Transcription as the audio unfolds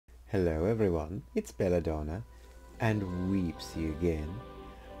Hello everyone, it's Belladonna, and Weepsy again.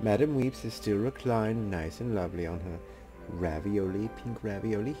 Madam Weeps is still reclined nice and lovely on her pink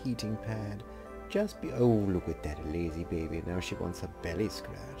ravioli heating pad. Oh, look at that lazy baby, now she wants her belly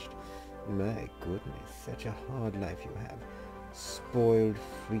scratched. My goodness, such a hard life you have. Spoiled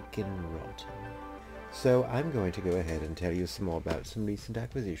freaking rotten. So I'm going to go ahead and tell you some more about some recent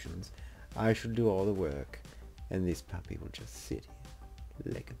acquisitions. I shall do all the work, and this puppy will just sit here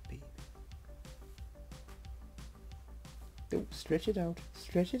like a baby. Oh, stretch it out,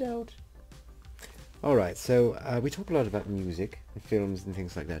 stretch it out. Alright, so we talk a lot about music and films and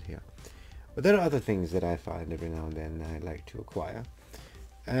things like that here. But there are other things that I find every now and then I like to acquire.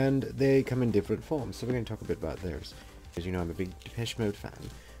 And they come in different forms, so we're going to talk a bit about those. As you know, I'm a big Depeche Mode fan.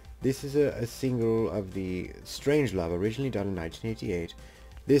 This is a single of the Strangelove, originally done in 1988.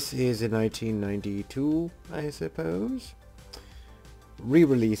 This is a 1992, I suppose,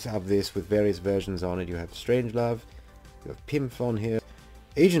 re-release of this with various versions on it. You have Strangelove, you have Pimp on here,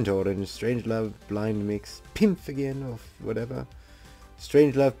 Agent Orange, Strangelove, Blind Mix, Pimp again, or whatever,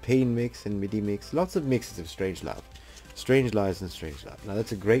 Strangelove, Pain Mix, and MIDI Mix. Lots of mixes of Strangelove. Strange Lies and Strangelove. Now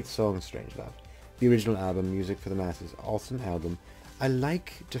that's a great song, Strangelove. The original album, Music for the Masses, awesome album. I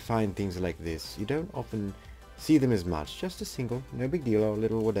like to find things like this. You don't often see them as much. Just a single, no big deal, or a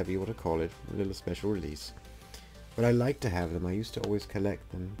little whatever you want to call it, a little special release. But I like to have them. I used to always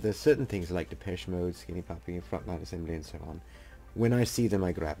collect them. There's certain things like Depeche Mode, Skinny Puppy, Frontline Assembly, and so on. When I see them,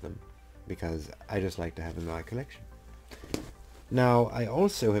 I grab them, because I just like to have them in my collection. Now, I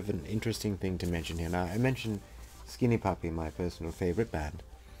also have an interesting thing to mention here. Now, I mentioned Skinny Puppy, my personal favorite band.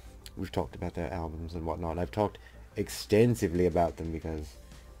 We've talked about their albums and whatnot. I've talked extensively about them because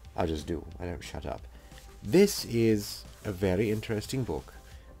I just do. I don't shut up. This is a very interesting book.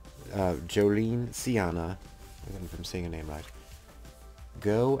 Jolene Siana, I don't know if I'm saying her name right.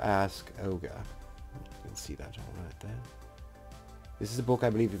 Go Ask Ogre. You can see that all right there. This is a book, I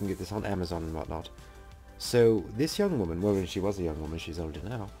believe you can get this on Amazon and whatnot. So this young woman, well, when she was a young woman, she's older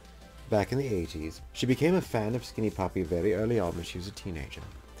now, back in the 80s, she became a fan of Skinny Puppy very early on when she was a teenager.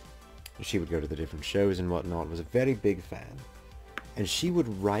 She would go to the different shows and whatnot, was a very big fan. And she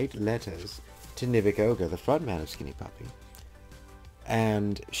would write letters to Nivek Ogre, the frontman of Skinny Puppy.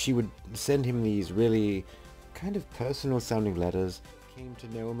 And she would send him these really kind of personal sounding letters. Came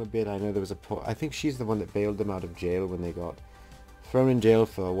to know him a bit. I know there was I think she's the one that bailed them out of jail when they got thrown in jail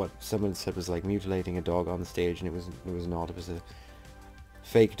for what someone said was like mutilating a dog on stage, and it was not. It was a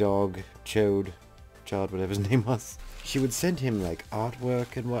fake dog, Chode, whatever his name was. She would send him like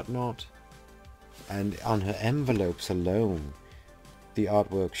artwork and whatnot, and on her envelopes alone, the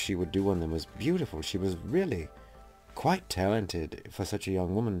artwork she would do on them was beautiful. She was really quite talented for such a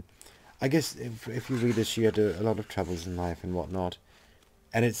young woman. I guess if you read this, she had a lot of troubles in life and whatnot,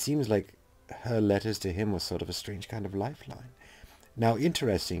 and it seems like her letters to him was sort of a strange kind of lifeline. Now,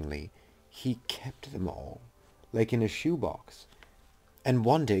 interestingly, he kept them all, like in a shoebox, and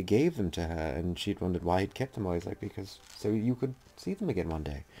one day gave them to her, and she'd wondered why he'd kept them all. He's like, because so you could see them again one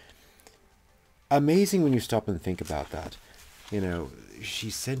day. Amazing when you stop and think about that. You know, she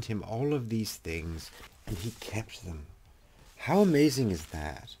sent him all of these things, and he kept them. How amazing is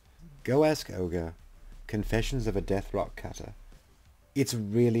that? Go Ask Ogre, Confessions of a Death Rock Cutter. It's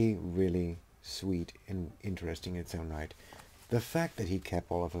really, really sweet and interesting in its own right. The fact that he kept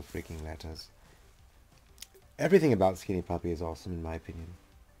all of her freaking letters. Everything about Skinny Puppy is awesome in my opinion.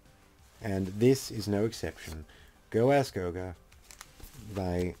 And this is no exception. Go Ask Ogre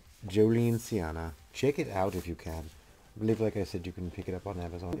by Jolene Siana. Check it out if you can. I believe, like I said, you can pick it up on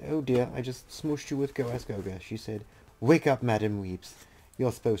Amazon. Oh dear, I just smooshed you with Go Ask Ogre. She said, "Wake up, Madam Weeps.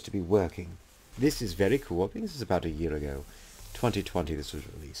 You're supposed to be working." This is very cool. I think this is about a year ago. 2020 this was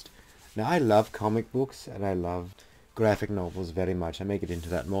released. Now, I love comic books, and I love graphic novels very much. I may get into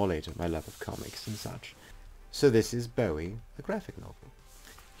that more later, my love of comics and such. So this is Bowie, a graphic novel.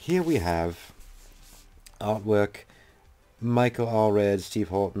 Here we have artwork, Michael Allred, Steve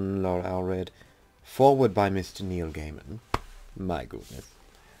Horton, Laura Allred, forward by Mr. Neil Gaiman. My goodness.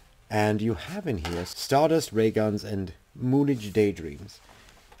 And you have in here Stardust, Rayguns, and Moonage, Daydreams.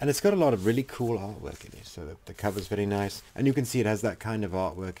 And it's got a lot of really cool artwork in it, so the cover's very nice. And you can see it has that kind of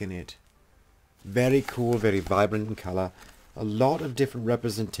artwork in it. Very cool, very vibrant in color. A lot of different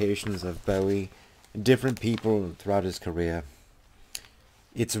representations of Bowie, different people throughout his career.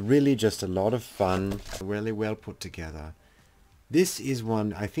 It's really just a lot of fun, really well put together. This is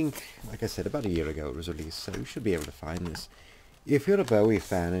one, I think, like I said, about a year ago it was released, so you should be able to find this. If you're a Bowie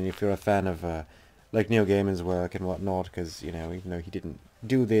fan, and if you're a fan of like Neil Gaiman's work and whatnot, because, you know, even though he didn't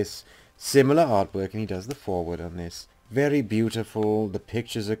do this similar artwork, and he does the forward on this, Very beautiful. The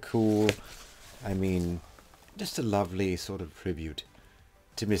pictures are cool. I mean, just a lovely sort of tribute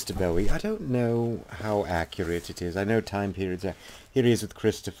to Mr. Bowie. I don't know how accurate it is. I know time periods are... Here he is with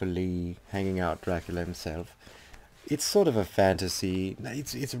Christopher Lee hanging out Dracula himself. It's sort of a fantasy.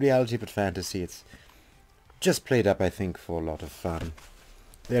 It's reality but fantasy. It's just played up, I think, for a lot of fun.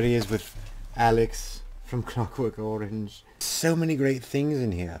 There he is with Alex from Clockwork Orange. So many great things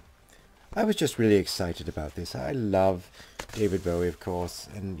in here. I was just really excited about this. I love David Bowie, of course,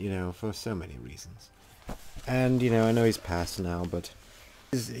 and, you know, for so many reasons. And, you know, I know he's passed now, but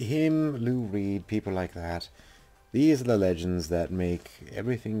him, Lou Reed, people like that, these are the legends that make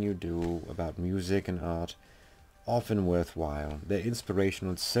everything you do about music and art often worthwhile. They're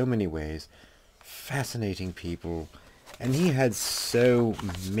inspirational in so many ways, fascinating people, and he had so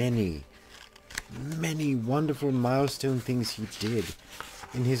many wonderful milestone things he did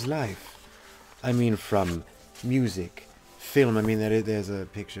in his life. I mean, from music, film. I mean, there's a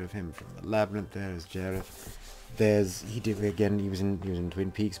picture of him from the Labyrinth. There's Jareth. He was in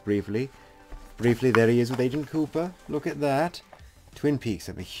Twin Peaks briefly. There he is with Agent Cooper. Look at that. Twin Peaks.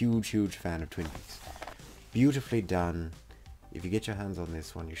 I'm a huge fan of Twin Peaks. Beautifully done. If you get your hands on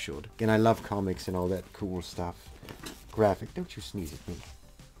this one, you should. Again, I love comics and all that cool stuff. Graphic. Don't you sneeze at me,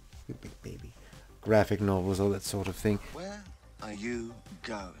 you big baby. Graphic novels, all that sort of thing. Where are you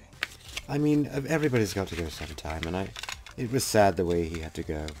going? I mean, everybody's got to go sometime, and it was sad the way he had to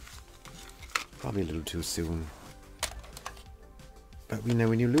go. Probably a little too soon. But, you know,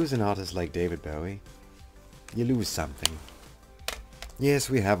 when you lose an artist like David Bowie, you lose something. Yes,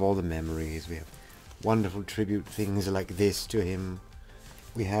 we have all the memories. We have wonderful tribute things like this to him.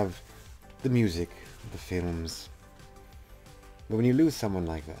 We have the music, the films. But when you lose someone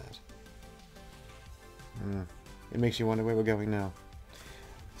like that, it makes you wonder where we're going now.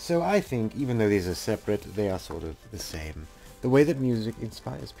 So I think, even though these are separate, they are sort of the same. The way that music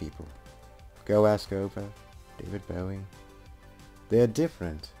inspires people. Go Ask Ogre, David Bowie. They're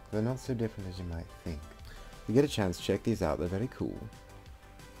different. They're not so different as you might think. If you get a chance, check these out. They're very cool.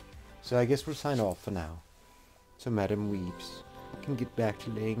 So I guess we'll sign off for now. So Madam Weeps can get back to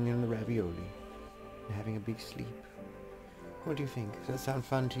laying in the ravioli and having a big sleep. What do you think? Does that sound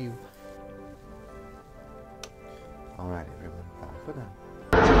fun to you? Alright everyone, bye for now.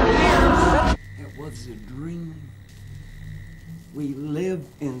 It was a dream. We live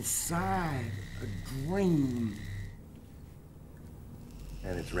inside a dream.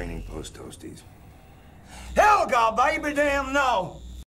 And it's raining post toasties. Hell, God, baby, damn no!